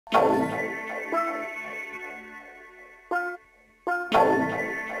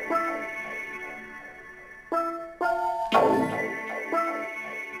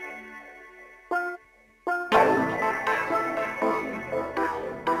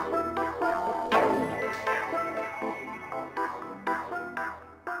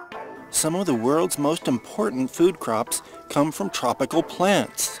Some of the world's most important food crops come from tropical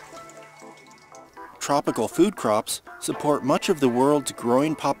plants. Tropical food crops support much of the world's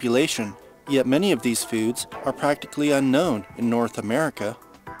growing population, yet many of these foods are practically unknown in North America.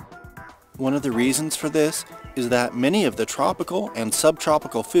 One of the reasons for this is that many of the tropical and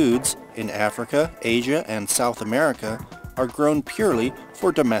subtropical foods in Africa, Asia, and South America are grown purely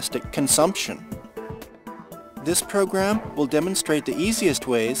for domestic consumption. This program will demonstrate the easiest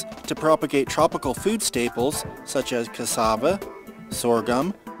ways to propagate tropical food staples such as cassava,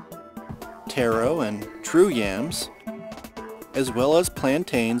 sorghum, taro, and true yams, as well as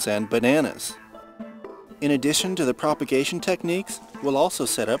plantains and bananas. In addition to the propagation techniques, we'll also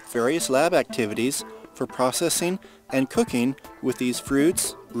set up various lab activities for processing and cooking with these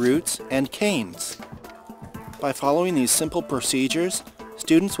fruits, roots, and canes. By following these simple procedures,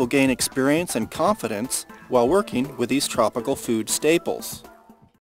 students will gain experience and confidence while working with these tropical food staples.